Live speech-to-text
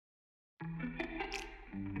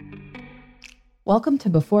Welcome to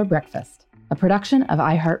Before Breakfast, a production of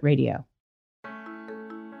iHeartRadio.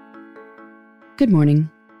 Good morning.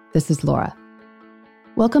 This is Laura.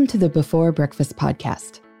 Welcome to the Before Breakfast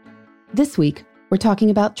podcast. This week, we're talking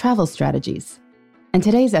about travel strategies, and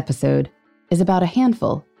today's episode is about a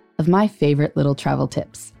handful of my favorite little travel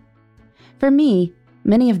tips. For me,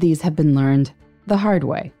 many of these have been learned the hard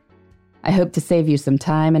way. I hope to save you some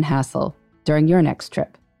time and hassle during your next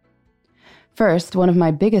trip. First, one of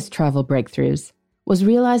my biggest travel breakthroughs was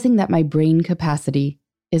realizing that my brain capacity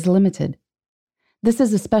is limited. This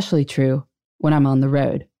is especially true when I'm on the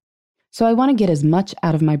road, so I want to get as much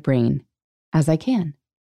out of my brain as I can.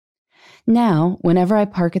 Now, whenever I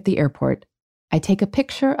park at the airport, I take a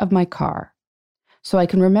picture of my car so I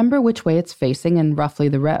can remember which way it's facing and roughly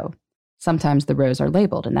the row. Sometimes the rows are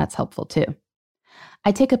labeled, and that's helpful too.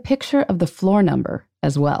 I take a picture of the floor number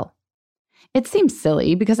as well. It seems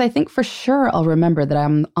silly because I think for sure I'll remember that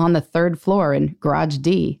I'm on the third floor in Garage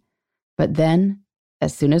D. But then,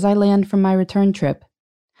 as soon as I land from my return trip,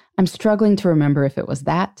 I'm struggling to remember if it was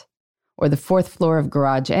that or the fourth floor of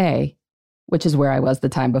Garage A, which is where I was the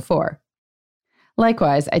time before.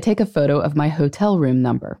 Likewise, I take a photo of my hotel room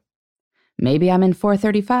number. Maybe I'm in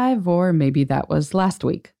 435, or maybe that was last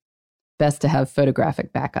week. Best to have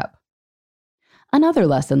photographic backup. Another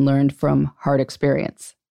lesson learned from hard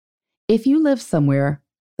experience. If you live somewhere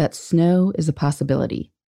that snow is a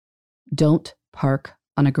possibility, don't park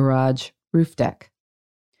on a garage roof deck.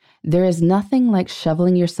 There is nothing like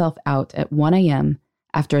shoveling yourself out at 1 a.m.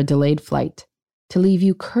 after a delayed flight to leave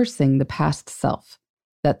you cursing the past self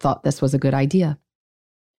that thought this was a good idea.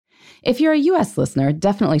 If you're a U.S. listener,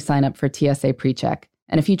 definitely sign up for TSA PreCheck,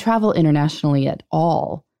 and if you travel internationally at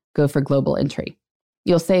all, go for global entry.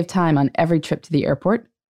 You'll save time on every trip to the airport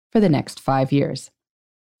for the next 5 years.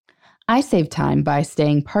 I save time by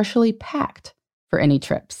staying partially packed for any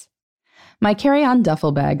trips. My carry-on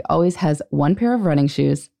duffel bag always has one pair of running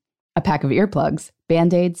shoes, a pack of earplugs,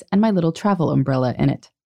 Band-Aids, and my little travel umbrella in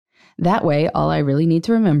it. That way, all I really need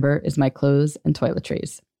to remember is my clothes and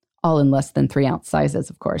toiletries, all in less than 3-ounce sizes,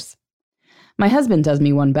 of course. My husband does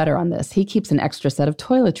me one better on this. He keeps an extra set of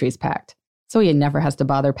toiletries packed, so he never has to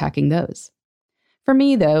bother packing those. For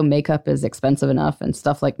me, though, makeup is expensive enough and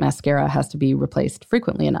stuff like mascara has to be replaced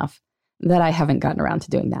frequently enough that I haven't gotten around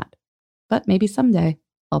to doing that. But maybe someday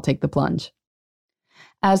I'll take the plunge.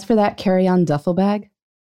 As for that carry-on duffel bag,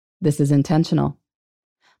 this is intentional.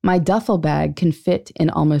 My duffel bag can fit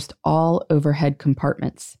in almost all overhead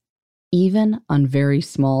compartments, even on very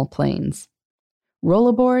small planes.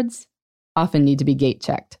 Rollerboards often need to be gate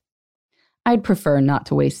checked. I'd prefer not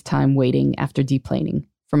to waste time waiting after deplaning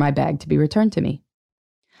for my bag to be returned to me.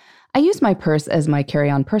 I use my purse as my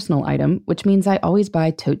carry-on personal item, which means I always buy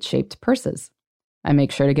tote-shaped purses. I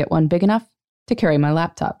make sure to get one big enough to carry my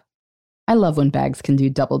laptop. I love when bags can do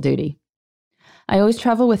double duty. I always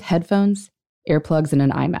travel with headphones, earplugs, and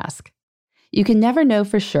an eye mask. You can never know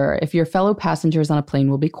for sure if your fellow passengers on a plane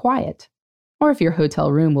will be quiet, or if your hotel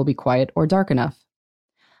room will be quiet or dark enough.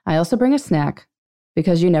 I also bring a snack,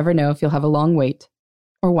 because you never know if you'll have a long wait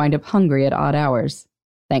or wind up hungry at odd hours,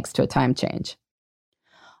 thanks to a time change.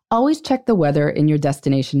 Always check the weather in your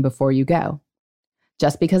destination before you go.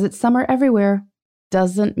 Just because it's summer everywhere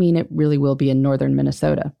doesn't mean it really will be in northern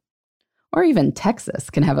Minnesota. Or even Texas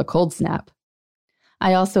can have a cold snap.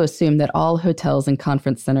 I also assume that all hotels and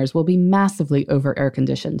conference centers will be massively over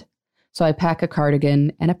air-conditioned, so I pack a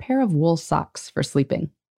cardigan and a pair of wool socks for sleeping.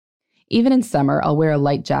 Even in summer, I'll wear a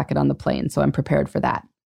light jacket on the plane, so I'm prepared for that.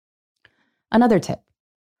 Another tip.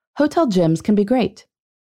 Hotel gyms can be great,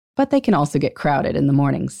 but they can also get crowded in the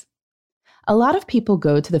mornings. A lot of people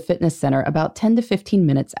go to the fitness center about 10 to 15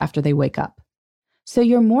 minutes after they wake up. So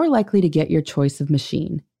you're more likely to get your choice of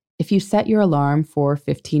machine if you set your alarm for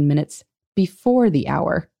 15 minutes before the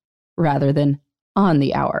hour rather than on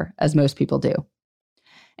the hour, as most people do.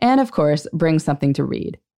 And of course, bring something to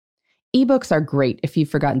read. Ebooks are great if you've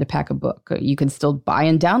forgotten to pack a book. You can still buy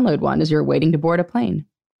and download one as you're waiting to board a plane.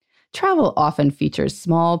 Travel often features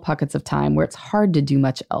small pockets of time where it's hard to do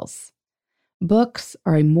much else. Books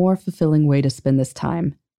are a more fulfilling way to spend this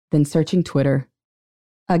time than searching Twitter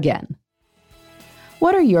again.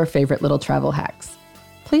 What are your favorite little travel hacks?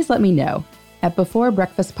 Please let me know at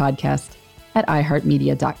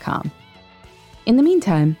beforebreakfastpodcast@iheartmedia.com. In the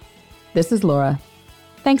meantime, this is Laura.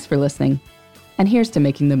 Thanks for listening, and here's to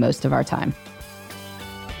making the most of our time.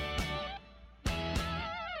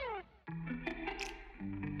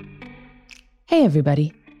 Hey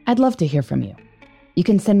everybody, I'd love to hear from you. You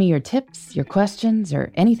can send me your tips, your questions,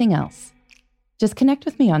 or anything else. Just connect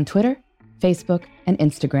with me on Twitter, Facebook, and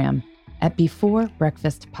Instagram at Before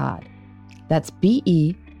Breakfast Pod. That's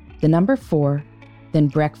BE, the number 4, then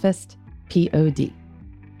breakfast, POD.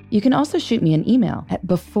 You can also shoot me an email at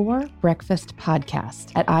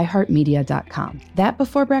beforebreakfastpodcast@iheartmedia.com. That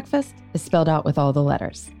Before Breakfast is spelled out with all the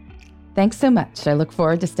letters. Thanks so much. I look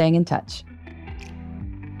forward to staying in touch.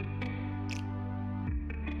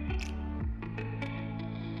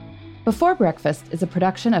 Before Breakfast is a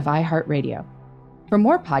production of iHeartRadio. For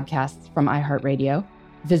more podcasts from iHeartRadio,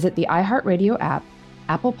 visit the iHeartRadio app,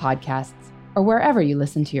 Apple Podcasts, or wherever you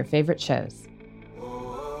listen to your favorite shows.